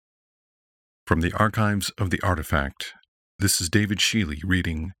From the Archives of the Artifact, this is David Shealy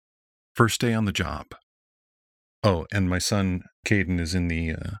reading First Day on the Job. Oh, and my son, Caden, is in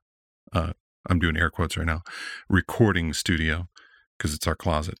the, I'm doing air quotes right now, recording studio, because it's our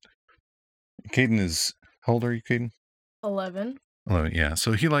closet. Caden is, how old are you, Caden? 11. 11, yeah.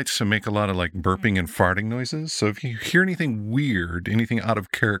 So he likes to make a lot of like burping and farting noises. So if you hear anything weird, anything out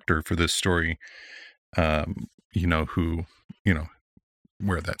of character for this story, you know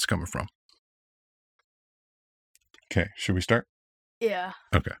where that's coming from. Okay, should we start? Yeah.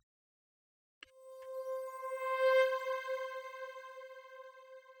 Okay.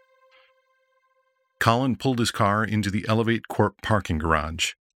 Colin pulled his car into the Elevate Corp parking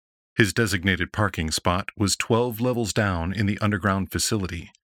garage. His designated parking spot was 12 levels down in the underground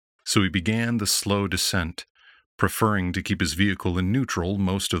facility, so he began the slow descent, preferring to keep his vehicle in neutral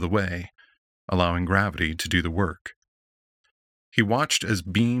most of the way, allowing gravity to do the work. He watched as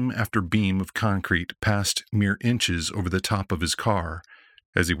beam after beam of concrete passed mere inches over the top of his car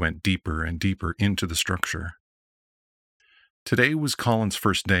as he went deeper and deeper into the structure. Today was Colin's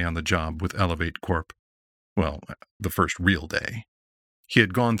first day on the job with Elevate Corp. Well, the first real day. He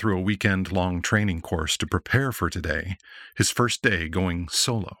had gone through a weekend-long training course to prepare for today, his first day going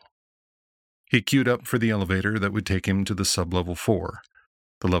solo. He queued up for the elevator that would take him to the sub-level 4,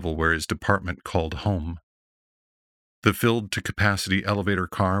 the level where his department called home. The filled-to-capacity elevator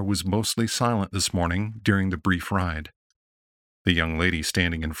car was mostly silent this morning during the brief ride. The young lady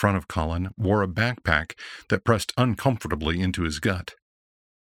standing in front of Colin wore a backpack that pressed uncomfortably into his gut.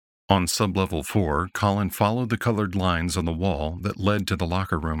 On sub-level 4, Colin followed the colored lines on the wall that led to the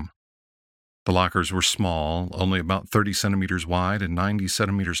locker room. The lockers were small, only about 30 centimeters wide and 90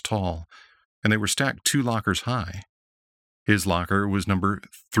 centimeters tall, and they were stacked 2 lockers high. His locker was number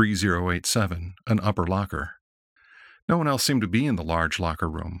 3087, an upper locker. No one else seemed to be in the large locker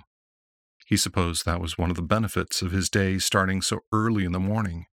room. He supposed that was one of the benefits of his day starting so early in the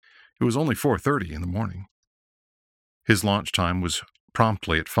morning. It was only 4:30 in the morning. His launch time was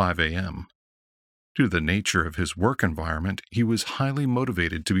promptly at 5 a.m. Due to the nature of his work environment, he was highly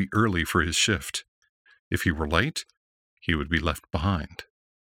motivated to be early for his shift. If he were late, he would be left behind.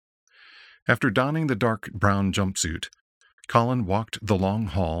 After donning the dark brown jumpsuit, Colin walked the long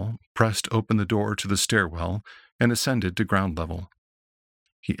hall, pressed open the door to the stairwell, and ascended to ground level.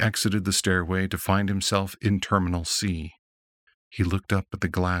 He exited the stairway to find himself in Terminal C. He looked up at the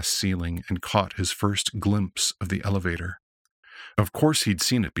glass ceiling and caught his first glimpse of the elevator. Of course he'd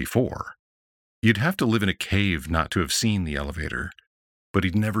seen it before. You'd have to live in a cave not to have seen the elevator, but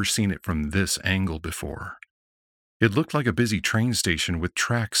he'd never seen it from this angle before. It looked like a busy train station with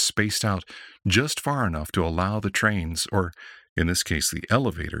tracks spaced out just far enough to allow the trains, or in this case the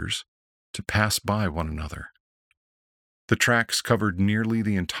elevators, to pass by one another. The tracks covered nearly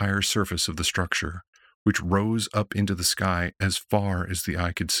the entire surface of the structure, which rose up into the sky as far as the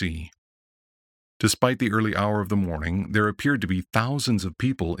eye could see. Despite the early hour of the morning, there appeared to be thousands of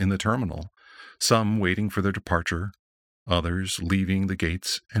people in the terminal, some waiting for their departure, others leaving the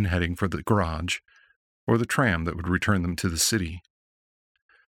gates and heading for the garage, or the tram that would return them to the city.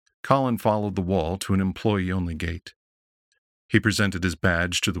 Colin followed the wall to an employee-only gate. He presented his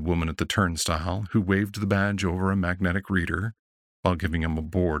badge to the woman at the turnstile, who waved the badge over a magnetic reader, while giving him a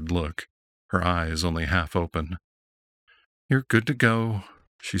bored look, her eyes only half open. "You're good to go,"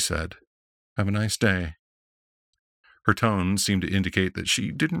 she said. "Have a nice day." Her tone seemed to indicate that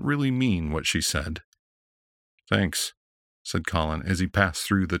she didn't really mean what she said. "Thanks," said Colin as he passed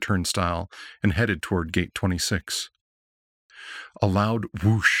through the turnstile and headed toward Gate 26. A loud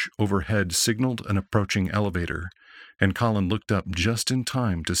whoosh overhead signaled an approaching elevator, and Colin looked up just in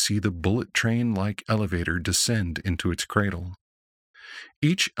time to see the bullet train-like elevator descend into its cradle.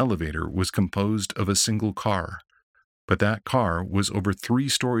 Each elevator was composed of a single car, but that car was over 3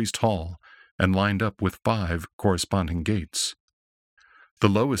 stories tall and lined up with 5 corresponding gates. The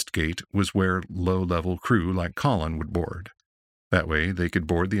lowest gate was where low-level crew like Colin would board. That way they could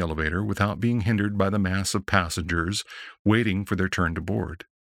board the elevator without being hindered by the mass of passengers waiting for their turn to board.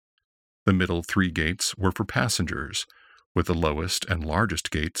 The middle 3 gates were for passengers, with the lowest and largest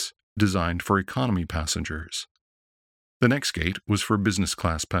gates designed for economy passengers. The next gate was for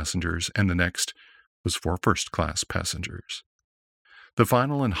business-class passengers, and the next was for first-class passengers. The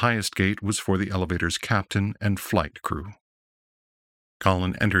final and highest gate was for the elevator's captain and flight crew.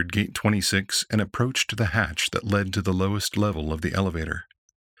 Colin entered Gate 26 and approached the hatch that led to the lowest level of the elevator.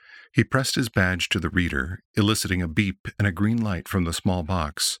 He pressed his badge to the reader, eliciting a beep and a green light from the small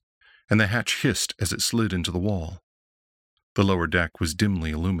box, and the hatch hissed as it slid into the wall. The lower deck was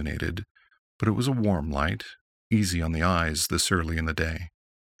dimly illuminated, but it was a warm light, easy on the eyes this early in the day.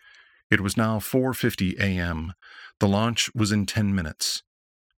 It was now 4:50 a.m. The launch was in 10 minutes.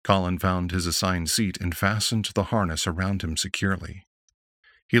 Colin found his assigned seat and fastened the harness around him securely.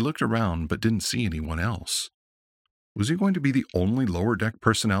 He looked around but didn't see anyone else. Was he going to be the only lower deck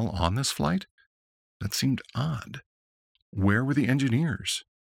personnel on this flight? That seemed odd. Where were the engineers?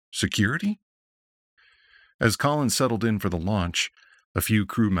 Security? As Colin settled in for the launch, a few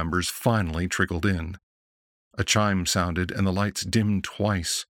crew members finally trickled in. A chime sounded and the lights dimmed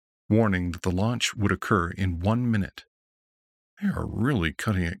twice, warning that the launch would occur in 1 minute. They are really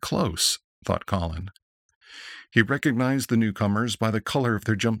cutting it close, thought Colin. He recognized the newcomers by the color of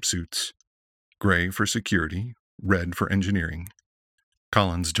their jumpsuits. Gray for security, red for engineering.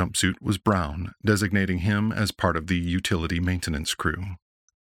 Colin's jumpsuit was brown, designating him as part of the utility maintenance crew.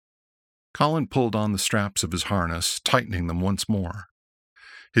 Colin pulled on the straps of his harness, tightening them once more.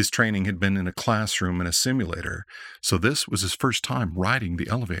 His training had been in a classroom in a simulator, so this was his first time riding the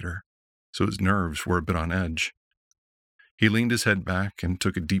elevator, so his nerves were a bit on edge. He leaned his head back and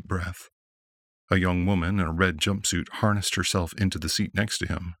took a deep breath. A young woman in a red jumpsuit harnessed herself into the seat next to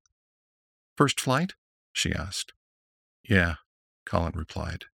him. "First flight?" she asked. "Yeah," Colin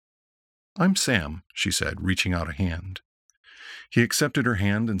replied. "I'm Sam," she said, reaching out a hand. He accepted her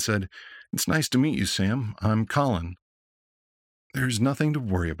hand and said, "It's nice to meet you, Sam. I'm Colin." "There's nothing to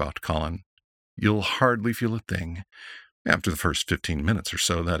worry about, Colin. You'll hardly feel a thing. After the first 15 minutes or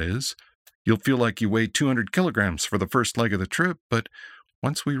so, that is. You'll feel like you weigh 200 kilograms for the first leg of the trip, but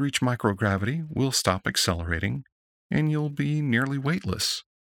once we reach microgravity, we'll stop accelerating, and you'll be nearly weightless,"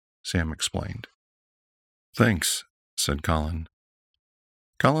 Sam explained. "Thanks," said Colin.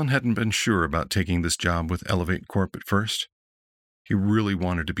 Colin hadn't been sure about taking this job with Elevate Corp at first. He really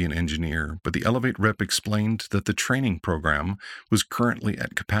wanted to be an engineer, but the Elevate rep explained that the training program was currently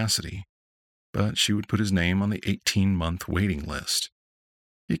at capacity, but she would put his name on the 18-month waiting list.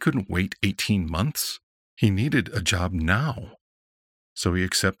 He couldn't wait 18 months. He needed a job now. So he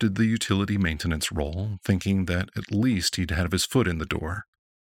accepted the utility maintenance role, thinking that at least he'd have his foot in the door.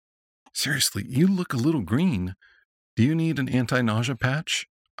 "Seriously, you look a little green. Do you need an anti-nausea patch?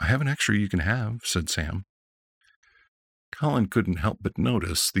 I have an extra you can have," said Sam. Colin couldn't help but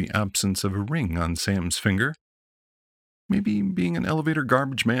notice the absence of a ring on Sam's finger. Maybe being an elevator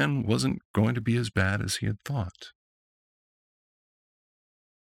garbage man wasn't going to be as bad as he had thought.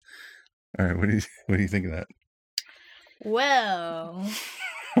 All right, what do you think of that? Well,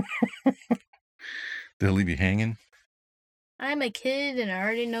 They'll leave you hanging? I'm a kid and I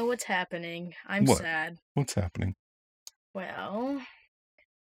already know what's happening. I'm What? sad. What's happening? Well,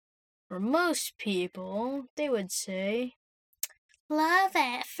 for most people, they would say, love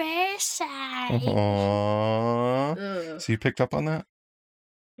at first sight. Aww. Ugh. So you picked up on that?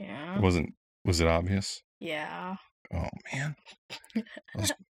 Yeah. Was it obvious? Yeah. Oh, man.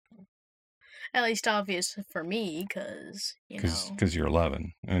 At least obvious for me, because, Because you're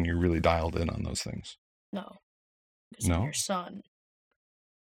 11, and you're really dialed in on those things. No. Because I'm your son.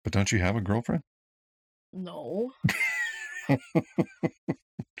 But don't you have a girlfriend? No.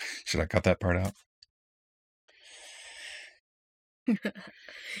 Should I cut that part out?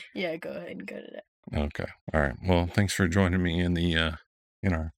 Yeah, go ahead and cut it out. Okay. All right. Well, thanks for joining me in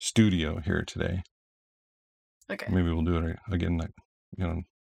our studio here today. Okay. Maybe we'll do it again,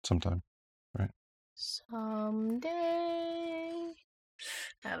 sometime. Right? Someday.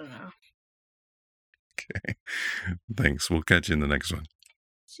 I don't know. Okay. Thanks. We'll catch you in the next one.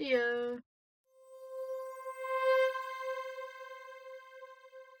 See ya.